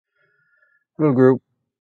Hello group,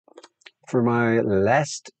 for my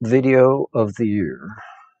last video of the year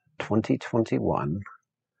 2021,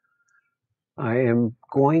 I am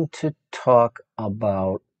going to talk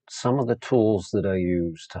about some of the tools that I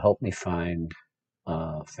use to help me find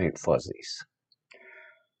faint fuzzies.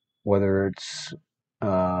 Whether it's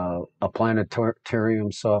a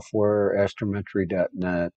planetarium software,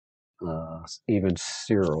 astrometry.net, even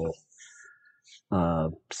Siril,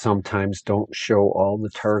 sometimes don't show all the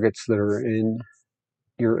targets that are in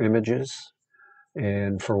your images.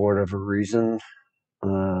 And for whatever reason,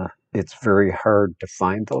 it's very hard to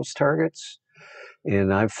find those targets.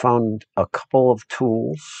 And I've found a couple of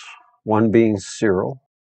tools, one being Siril,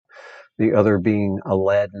 the other being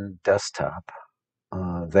Adalin Desktop.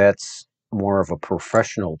 That's more of a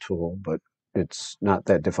professional tool, but it's not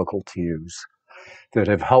that difficult to use, that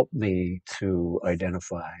have helped me to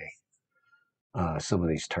identify some of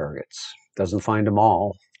these targets. Doesn't find them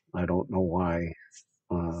all. I don't know why.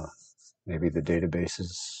 Maybe the databases,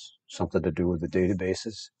 something to do with the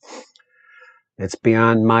databases. It's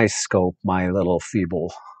beyond my scope, my little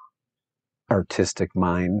feeble artistic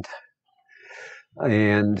mind.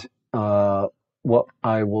 And what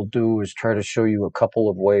I will do is try to show you a couple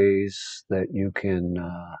of ways that you can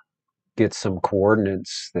get some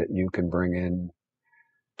coordinates that you can bring in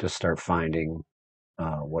to start finding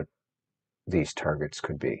what these targets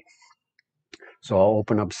could be. So I'll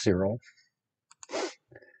open up Siril.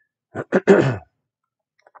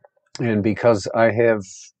 And because I have,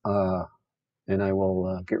 and I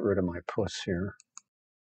will get rid of my puss here.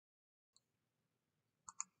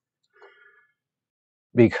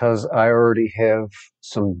 Because I already have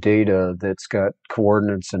some data that's got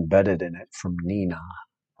coordinates embedded in it from Nina,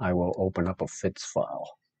 I will open up a FITS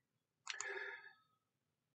file.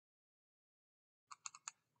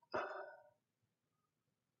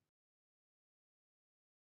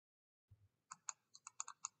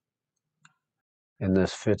 And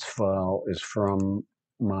this FITS file is from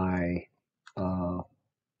my Bortle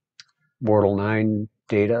 9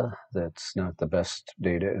 data. That's not the best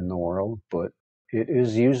data in the world, but it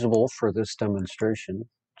is usable for this demonstration.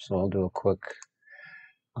 So I'll do a quick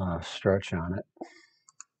stretch on it.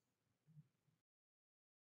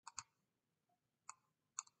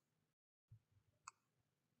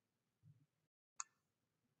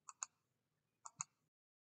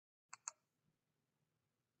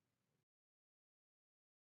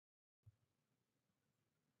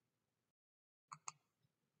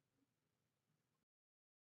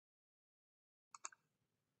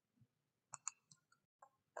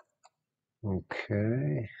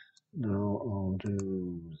 Okay, now I'll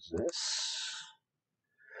do this.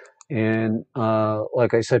 And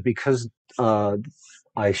like I said, because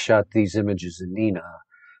I shot these images in Nina,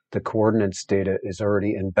 the coordinates data is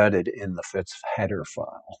already embedded in the FITS header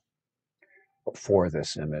file for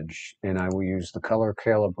this image. And I will use the color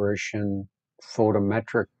calibration,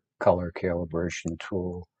 photometric color calibration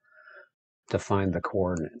tool to find the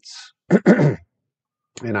coordinates.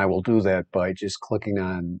 And I will do that by just clicking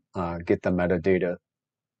on get the metadata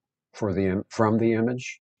from the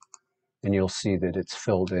image. And you'll see that it's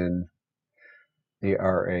filled in the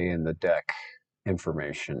RA and the deck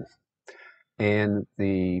information and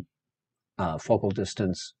the focal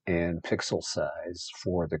distance and pixel size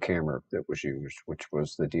for the camera that was used, which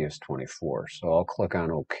was the DS24. So I'll click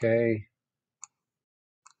on OK.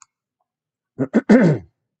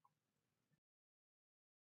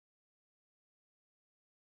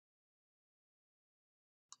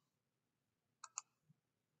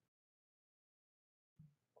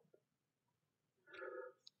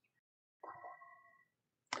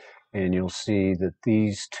 And you'll see that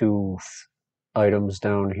these two items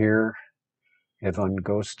down here have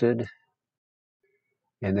unghosted.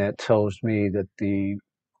 And that tells me that the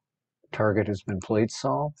target has been plate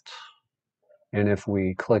solved. And if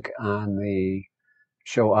we click on the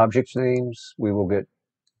show object names, we will get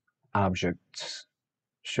objects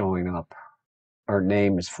showing up. Our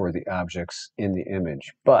name is for the objects in the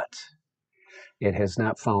image, but it has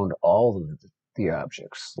not found all of the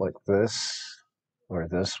objects like this, or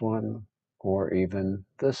this one, or even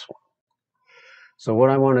this one. So what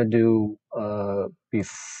I want to do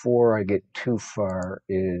before I get too far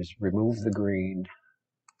is remove the green,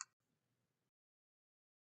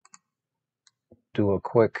 do a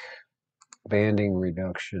quick banding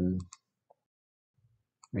reduction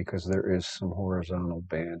because there is some horizontal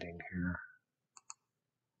banding here.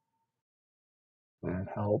 That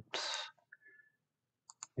helps.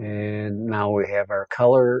 And now we have our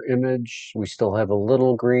color image. We still have a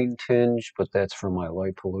little green tinge, but that's for my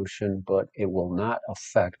light pollution, but it will not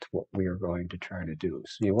affect what we are going to try to do.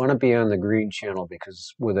 So you want to be on the green channel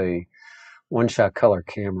because with a one-shot color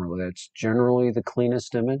camera, that's generally the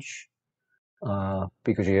cleanest image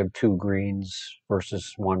because you have two greens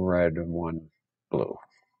versus one red and one blue.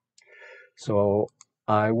 So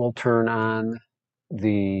I will turn on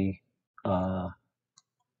the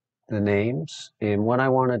names, and what I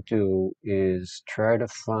want to do is try to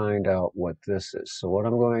find out what this is. So what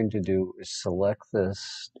I'm going to do is select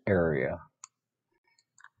this area,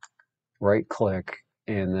 right click,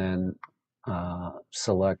 and then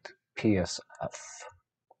select PSF.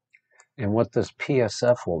 And what this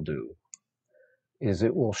PSF will do is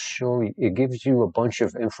it will show you, it gives you a bunch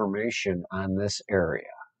of information on this area.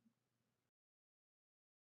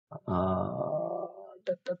 Da,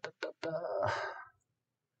 da, da,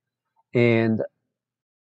 and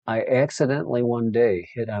I accidentally one day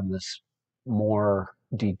hit on this more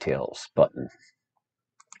details button,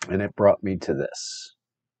 and it brought me to this.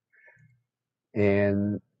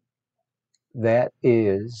 And that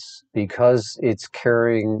is because it's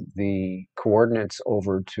carrying the coordinates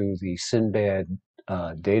over to the Sinbad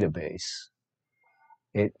database.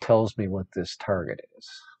 It tells me what this target is.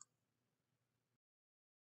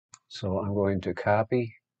 So I'm going to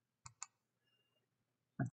copy,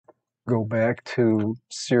 go back to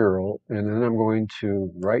Siril, and then I'm going to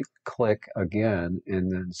right click again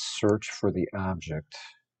and then search for the object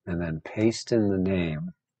and then paste in the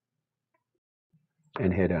name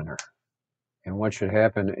and hit enter. And what should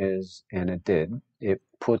happen is, and it did, it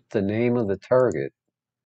put the name of the target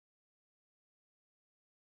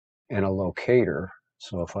and a locator.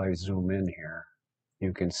 So if I zoom in here,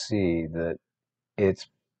 you can see that it's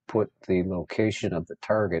put the location of the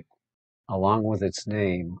target along with its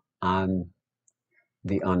name on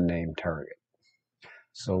the unnamed target.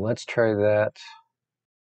 So let's try that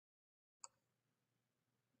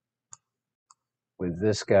with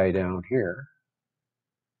this guy down here,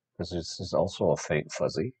 because this is also a faint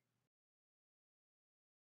fuzzy.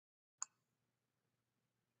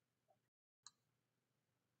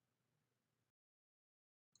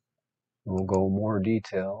 We'll go more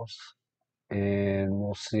details, and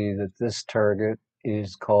we'll see that this target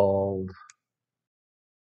is called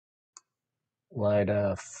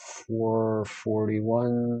LIDA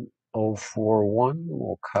 441041.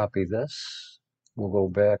 We'll copy this. We'll go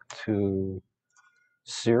back to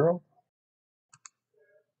Siril.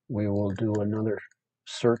 We will do another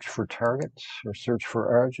search for targets or search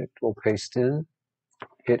for object. We'll paste in,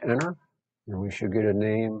 hit enter, and we should get a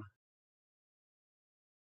name.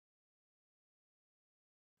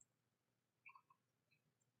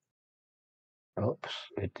 Oops,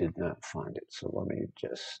 it did not find it. So let me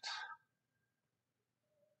just,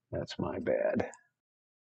 that's my bad.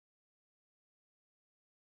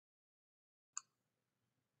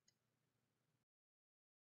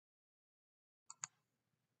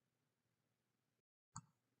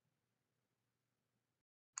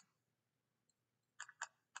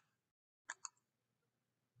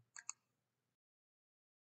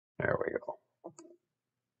 There we go.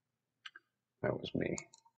 That was me,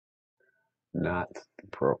 not the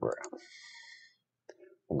program.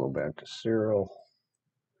 We'll go back to Siril.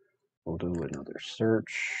 We'll do another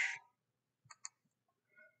search.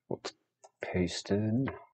 We'll paste in,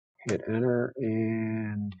 hit enter,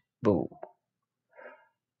 and boom.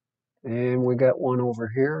 And we got one over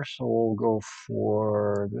here, so we'll go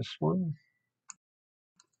for this one.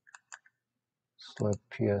 Select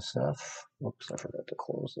PSF. Whoops, I forgot to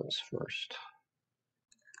close this first.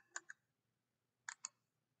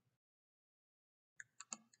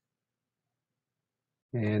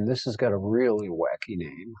 And this has got a really wacky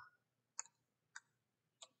name.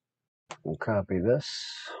 We'll copy this,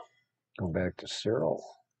 go back to Siril,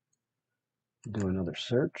 do another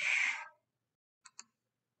search,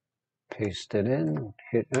 paste it in,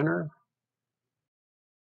 hit enter,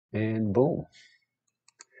 and boom.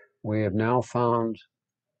 We have now found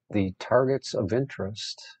the targets of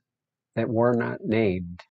interest that were not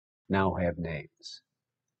named now have names.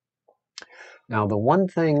 Now, the one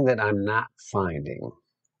thing that I'm not finding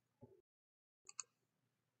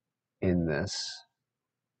in this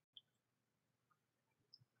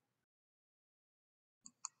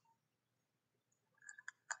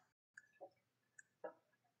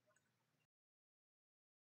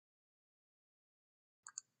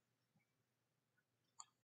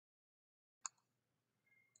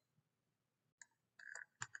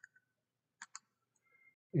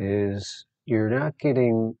is you're not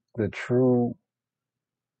getting the true,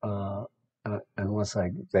 unless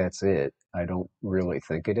that's it, I don't really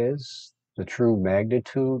think it is, the true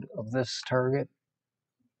magnitude of this target.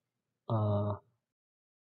 And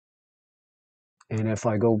if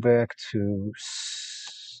I go back to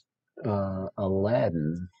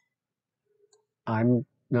Aladdin, I'm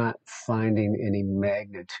not finding any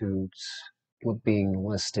magnitudes being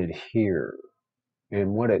listed here.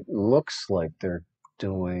 And what it looks like they're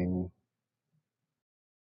doing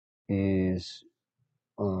is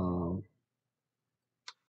um,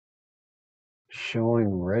 showing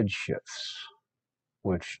redshifts,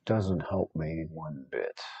 which doesn't help me one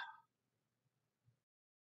bit.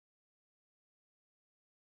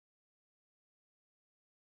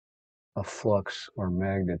 A flux or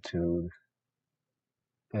magnitude.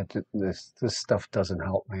 This stuff doesn't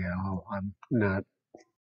help me at all. I'm not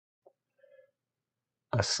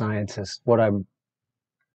a scientist. What I'm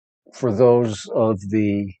For those of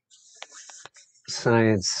the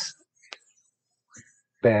science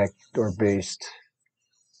backed or based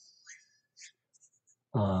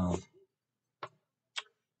uh,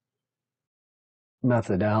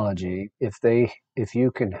 methodology, if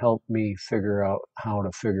you can help me figure out how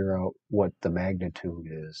to figure out what the magnitude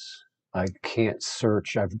is. I can't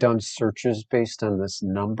search. I've done searches based on this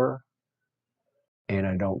number and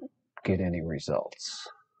I don't get any results.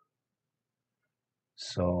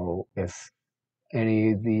 So if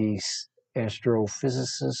any of these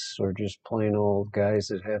astrophysicists or just plain old guys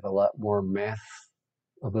that have a lot more math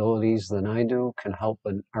abilities than I do can help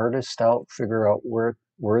an artist out figure out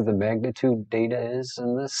where the magnitude data is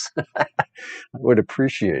in this, I would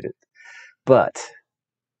appreciate it. But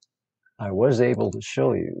I was able to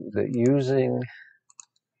show you that using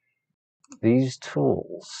these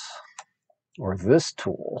tools or this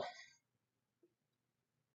tool,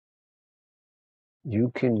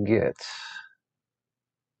 you can get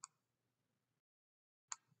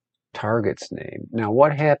targets named. Now,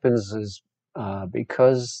 what happens is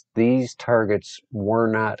because these targets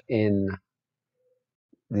were not in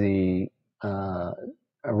the uh,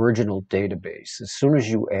 original database, as soon as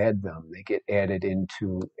you add them, they get added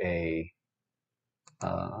into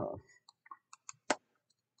uh,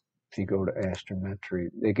 if you go to astrometry,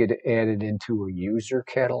 they get added into a user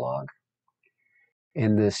catalog.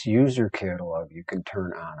 In this user catalog, you can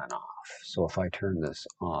turn on and off. So if I turn this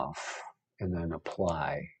off and then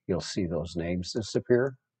apply, you'll see those names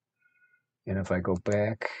disappear. And if I go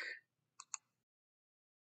back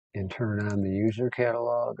and turn on the user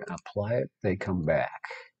catalog and apply it, they come back.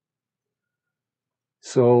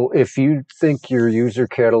 So if you think your user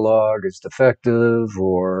catalog is defective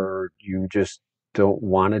or you just don't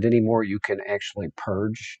want it anymore, you can actually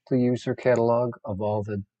purge the user catalog of all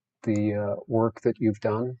the work that you've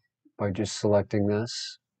done by just selecting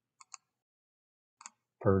this.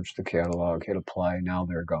 Purge the catalog, hit apply, now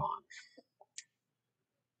they're gone.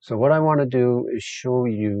 So what I want to do is show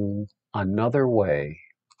you another way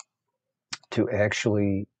to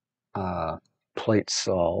actually plate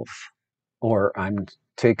solve, or I'm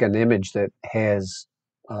take an image that has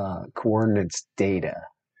coordinates data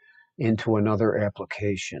into another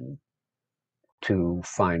application to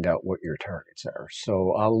find out what your targets are.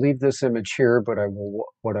 So I'll leave this image here, but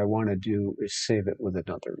what I want to do is save it with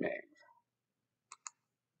another name.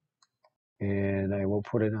 And I will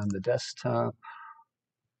put it on the desktop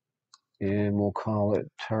and we'll call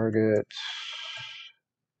it target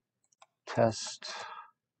test.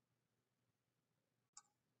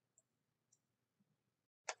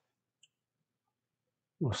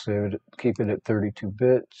 We'll save it, keep it at 32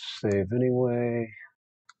 bits, save anyway.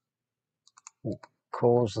 We'll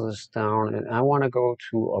close this down, and I want to go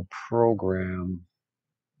to a program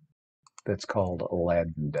that's called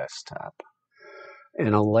Aladdin Desktop.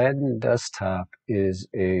 And Aladdin Desktop is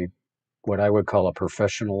what I would call a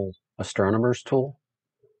professional astronomer's tool.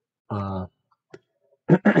 Uh,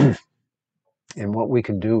 and what we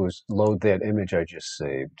can do is load that image I just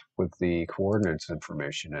saved with the coordinates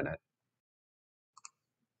information in it.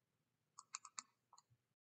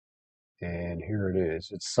 And here it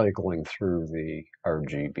is. It's cycling through the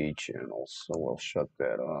RGB channels, so we'll shut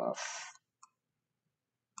that off.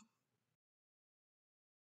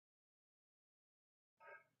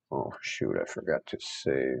 Oh, shoot, I forgot to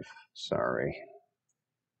save. Sorry.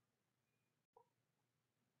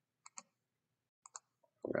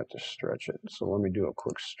 Forgot to stretch it. So let me do a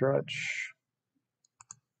quick stretch.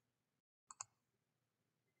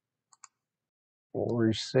 We'll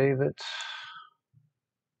resave it.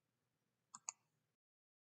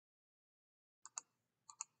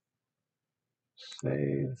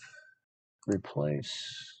 Save.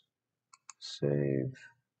 Replace. Save.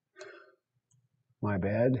 My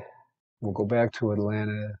bad. We'll go back to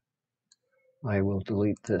Atlanta. I will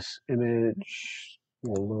delete this image.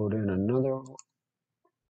 We'll load in another one.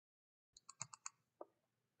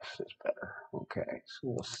 This is better. Okay, so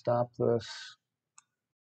we'll stop this.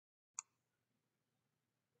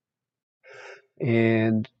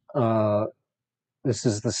 And This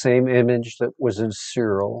is the same image that was in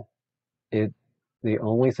Siril. The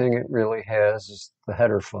only thing it really has is the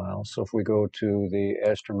header file. So if we go to the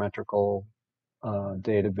astrometrical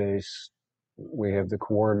database, we have the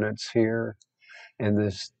coordinates here, and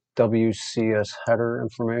this WCS header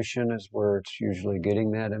information is where it's usually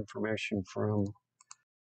getting that information from.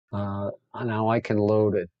 Now I can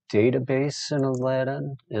load a database in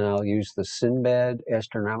Aladdin, and I'll use the Sinbad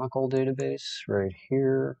astronomical database right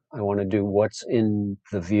here. I want to do what's in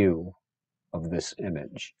the view of this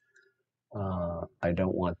image. I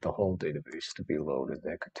don't want the whole database to be loaded.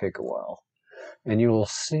 That could take a while. And you will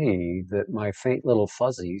see that my faint little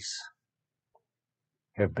fuzzies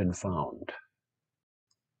have been found.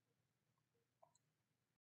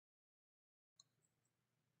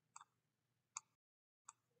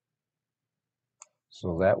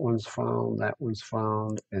 So that one's found,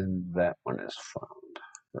 and that one is found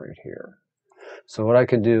right here. So what I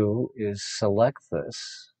can do is select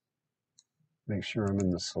this, make sure I'm in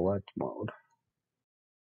the select mode.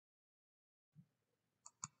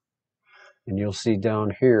 And you'll see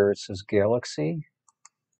down here it says Galaxy.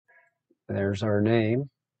 There's our name.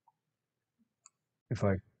 If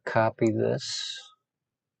I copy this,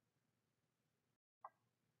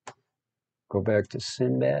 go back to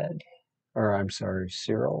Sinbad, or I'm sorry,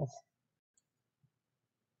 Siril.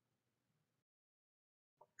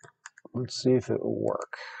 Let's see if it will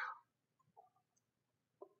work.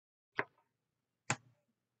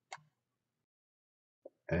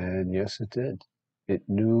 And yes, it did. It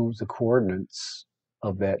knew the coordinates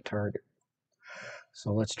of that target.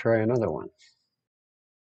 So let's try another one.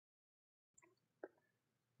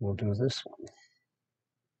 We'll do this one.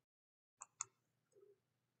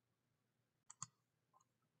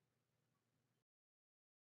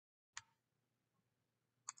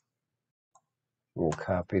 We'll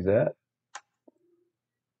copy that.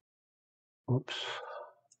 Oops.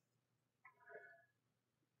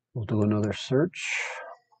 We'll do another search.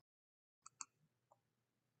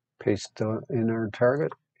 Paste in our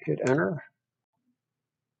target, hit enter,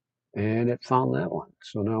 and it found that one.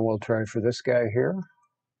 So now we'll try for this guy here,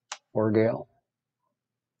 or gal.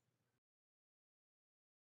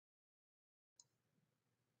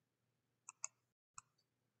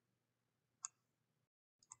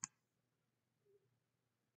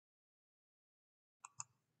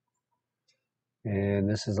 And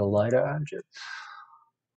this is a light object.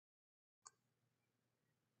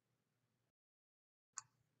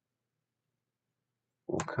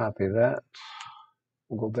 We'll copy that.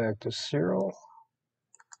 We'll go back to Siril.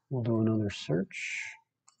 We'll do another search.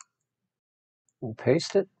 We'll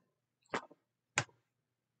paste it.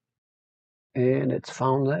 And it's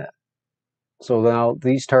found that. So now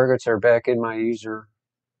these targets are back in my user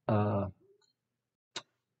uh,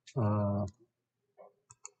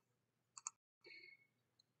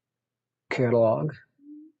 catalog.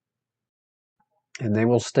 And they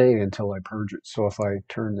will stay until I purge it. So if I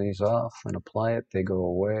turn these off and apply it, they go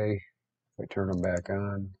away. If I turn them back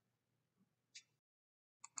on,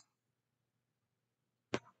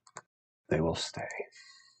 they will stay.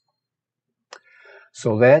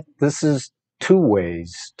 So this is two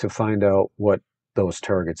ways to find out what those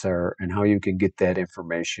targets are and how you can get that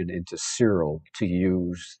information into Siril to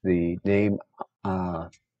use the name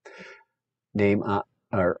or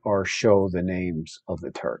show the names of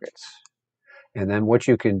the targets. And then what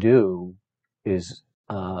you can do is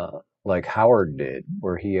like Howard did,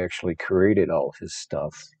 where he actually created all his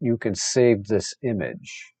stuff. You can save this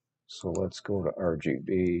image. So let's go to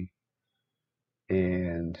RGB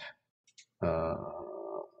and what do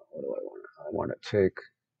I want? I want to take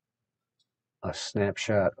a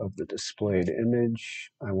snapshot of the displayed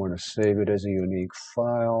image. I want to save it as a unique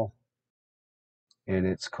file, and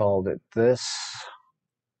it's called it this.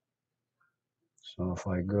 So if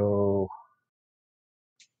I go,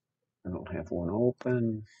 I don't have one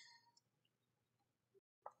open.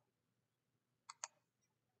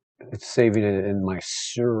 It's saving it in my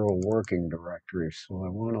Siril working directory. So I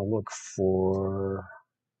want to look for,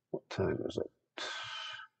 what time is it?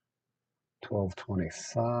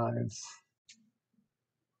 12:25.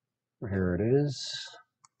 Here it is.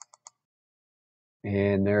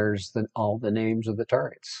 And there's all the names of the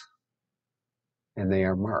targets. And they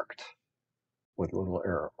are marked with little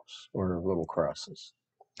arrows or little crosses.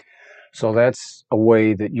 So that's a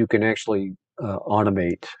way that you can actually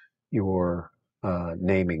automate your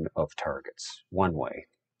naming of targets, one way.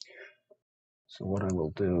 So what I will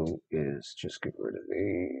do is just get rid of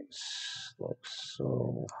these, like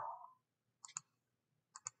so.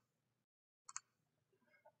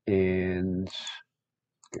 And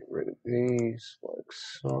get rid of these, like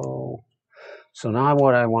so. So now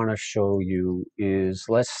what I want to show you is,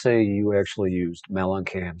 let's say you actually used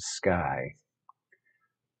Mallincam Sky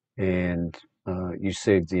and you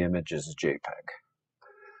saved the image as a JPEG.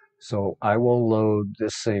 So I will load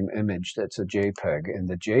this same image that's a JPEG, and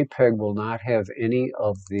the JPEG will not have any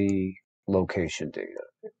of the location data.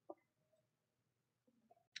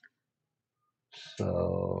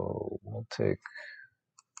 So we'll take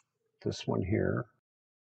this one here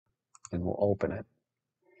and we'll open it.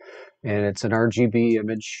 And it's an RGB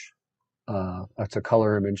image. It's a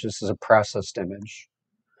color image. This is a processed image.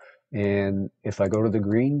 And if I go to the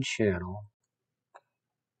green channel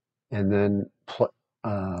and then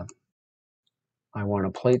I want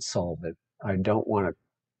to plate solve it, I don't want to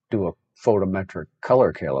do a photometric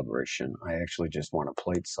color calibration. I actually just want to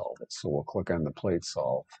plate solve it. So we'll click on the plate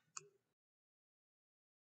solve.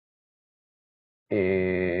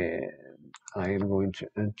 And I am going to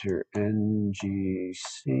enter NGC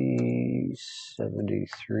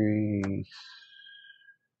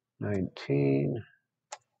 7319.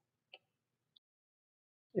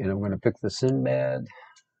 And I'm going to pick the Sinbad.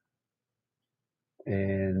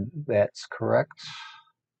 And that's correct.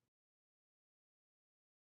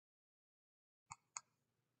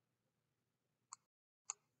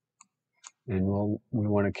 And we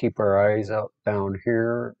want to keep our eyes out down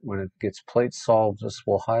here. When it gets plate solved, this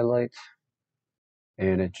will highlight.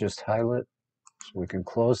 And it just highlight. So we can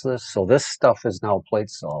close this. So this stuff is now plate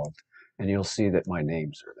solved. And you'll see that my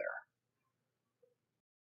names are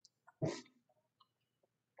there.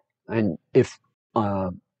 And if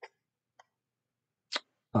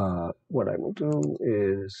what I will do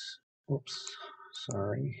is, oops,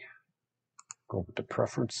 sorry, go to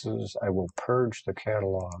preferences. I will purge the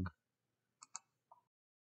catalog.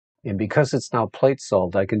 And because it's now plate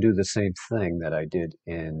solved, I can do the same thing that I did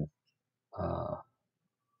in, well,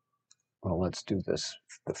 let's do this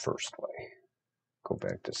the first way. Go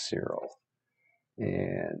back to Siril.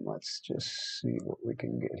 And let's just see what we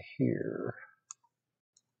can get here.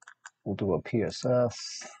 We'll do a PSF.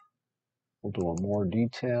 We'll do a more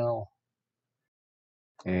detail.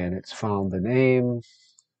 And it's found the name,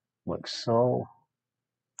 like so.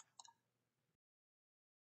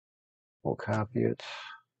 We'll copy it.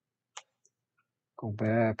 Go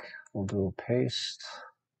back. We'll do a paste.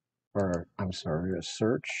 Or, I'm sorry, a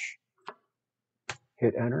search.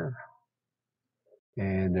 Hit enter.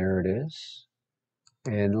 And there it is.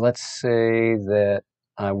 And let's say that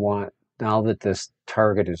I want, now that this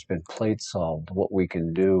target has been plate solved, what we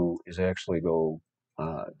can do is actually go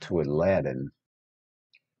to Aladdin.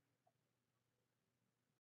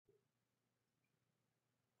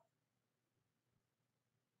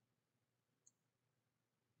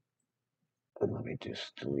 And let me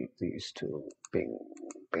just delete these two. Bing,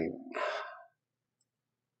 bing.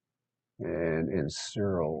 And in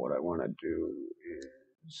Siril, what I want to do is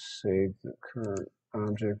save the current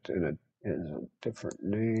object in a different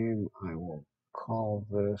name. I will call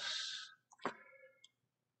this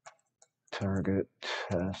target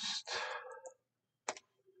test.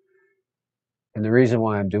 And the reason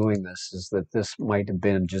why I'm doing this is that this might have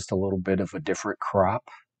been just a little bit of a different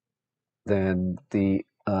crop than the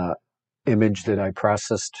image that I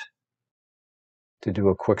processed to do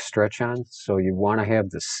a quick stretch on. So you want to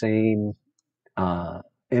have the same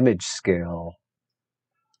image scale.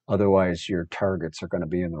 Otherwise, your targets are going to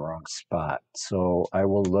be in the wrong spot. So I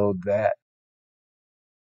will load that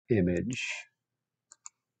image.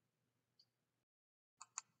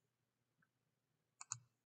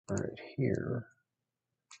 Right here.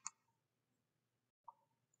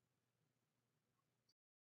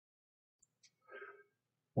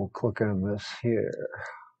 We'll click on this here.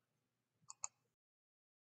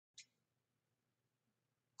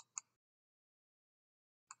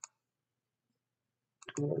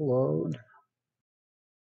 Load.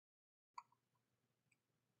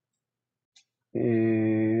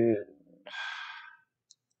 And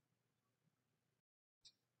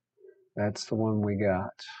that's the one we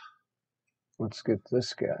got. Let's get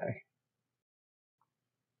this guy.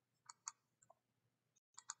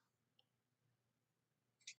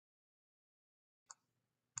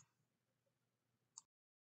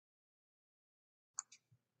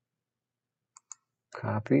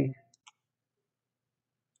 Copy.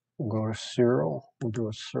 We'll go to Siril. We'll do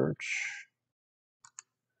a search.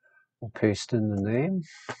 We'll paste in the name.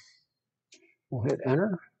 We'll hit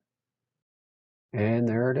enter. And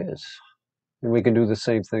there it is. And we can do the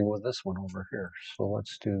same thing with this one over here. So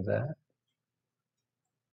let's do that.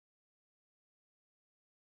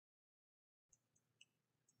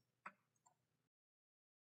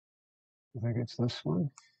 I think it's this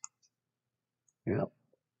one. Yep.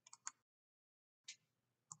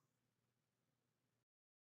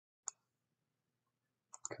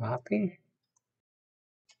 Copy.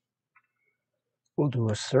 We'll do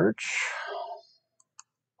a search.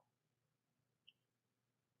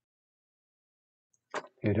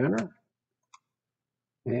 Hit enter.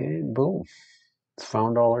 And boom. It's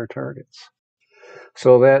found all our targets.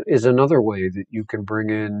 So that is another way that you can bring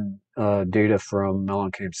in data from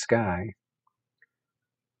Mallincam Sky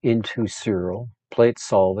into Siril, plate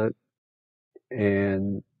solve it,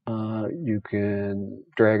 and you can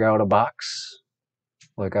drag out a box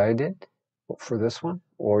like I did for this one,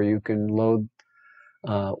 or you can load,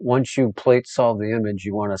 once you plate solve the image,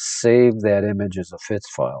 you want to save that image as a FITS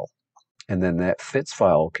file, and then that FITS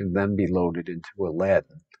file can then be loaded into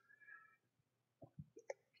Aladdin.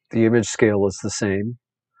 The image scale is the same,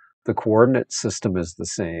 the coordinate system is the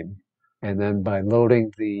same, and then by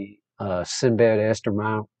loading the Sinbad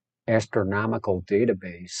astronomical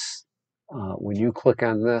database, when you click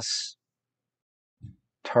on this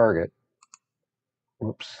target,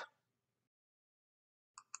 whoops,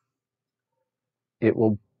 it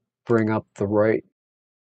will bring up the right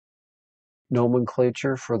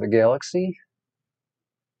nomenclature for the galaxy.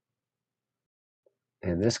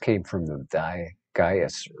 And this came from the Gaia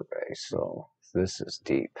survey, so this is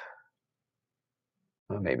deep.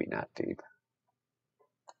 Well, maybe not deep.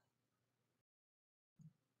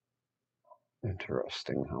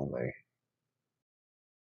 Interesting how they,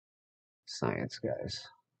 science guys,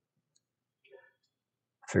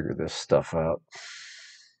 figure this stuff out.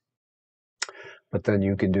 But then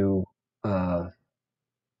you can do a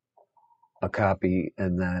copy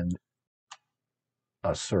and then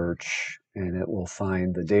a search, and it will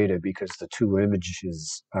find the data because the two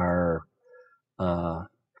images are the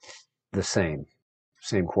same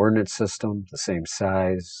coordinate system, the same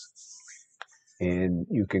size, and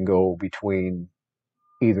you can go between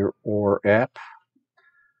either or app.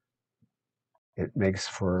 It makes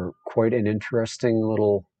for quite an interesting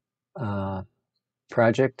little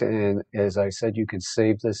project, and as I said, you can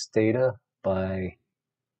save this data by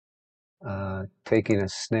taking a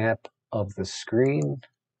snap of the screen,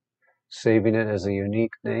 saving it as a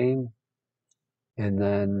unique name, and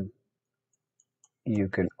then you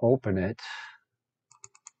can open it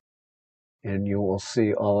and you will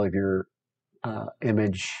see all of your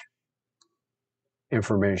image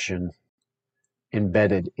information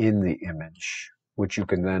embedded in the image, which you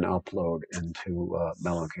can then upload into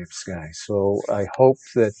Mallincam Sky. So I hope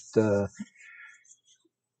that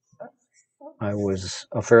I was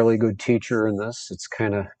a fairly good teacher in this. It's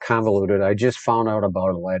kind of convoluted. I just found out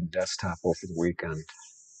about Aladdin Desktop over the weekend,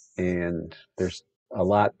 and there's a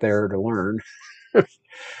lot there to learn.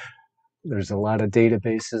 There's a lot of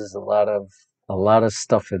databases, a lot of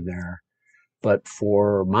stuff in there. But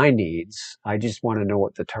for my needs, I just want to know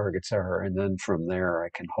what the targets are, and then from there I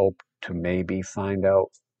can hope to maybe find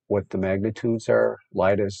out what the magnitudes are.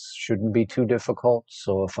 LIDARs shouldn't be too difficult,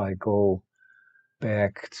 so if I go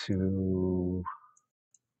back to,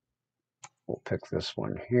 we'll pick this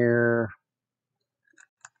one here,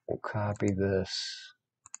 we'll copy this,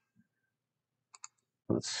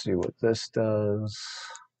 let's see what this does.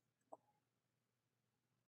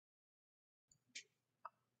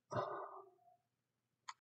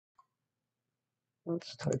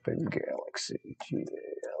 Let's type in galaxy, G-A-L-A-X-Y,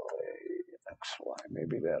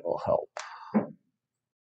 maybe that'll help.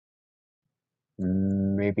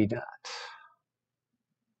 Maybe not.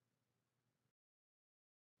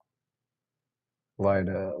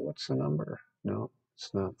 LIDA, what's the number? No,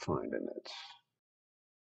 it's not finding it.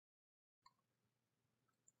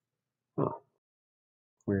 Oh,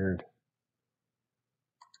 weird.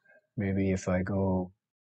 Maybe if I go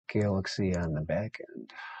galaxy on the back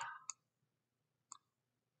end.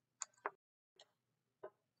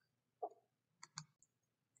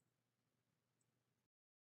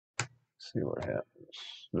 See what happens.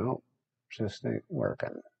 Nope, just ain't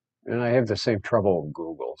working. And I have the same trouble with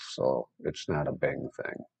Google, so it's not a big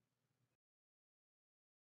thing.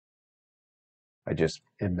 I just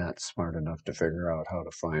am not smart enough to figure out how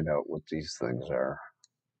to find out what these things are.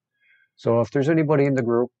 So if there's anybody in the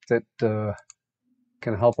group that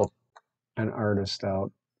can help an artist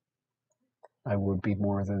out, I would be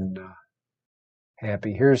more than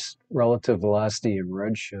happy. Here's relative velocity and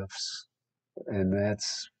redshifts, and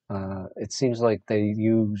that's, it seems like they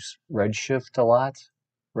use redshift a lot.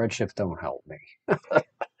 Redshift don't help me.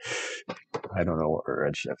 I don't know what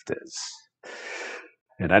redshift is.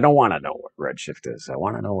 And I don't want to know what redshift is. I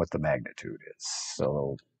want to know what the magnitude is.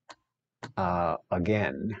 So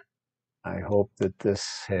again, I hope that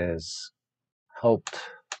this has helped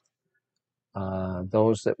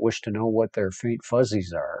those that wish to know what their faint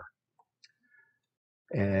fuzzies are.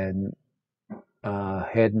 And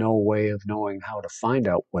had no way of knowing how to find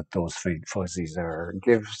out what those faint fuzzies are. It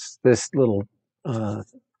gives this uh,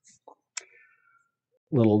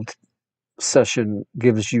 little session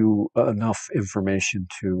gives you enough information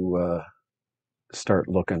to start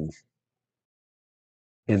looking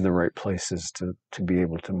in the right places to be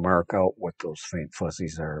able to mark out what those faint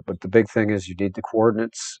fuzzies are. But the big thing is you need the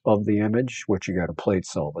coordinates of the image, which you got to plate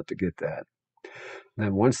solve it to get that. And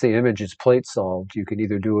then once the image is plate solved, you can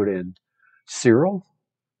either do it in Siril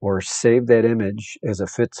or save that image as a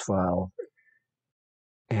FITS file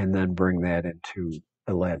and then bring that into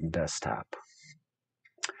Adalin Desktop.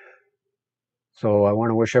 So I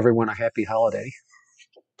want to wish everyone a happy holiday,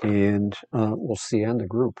 and we'll see you in the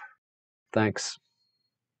group. Thanks.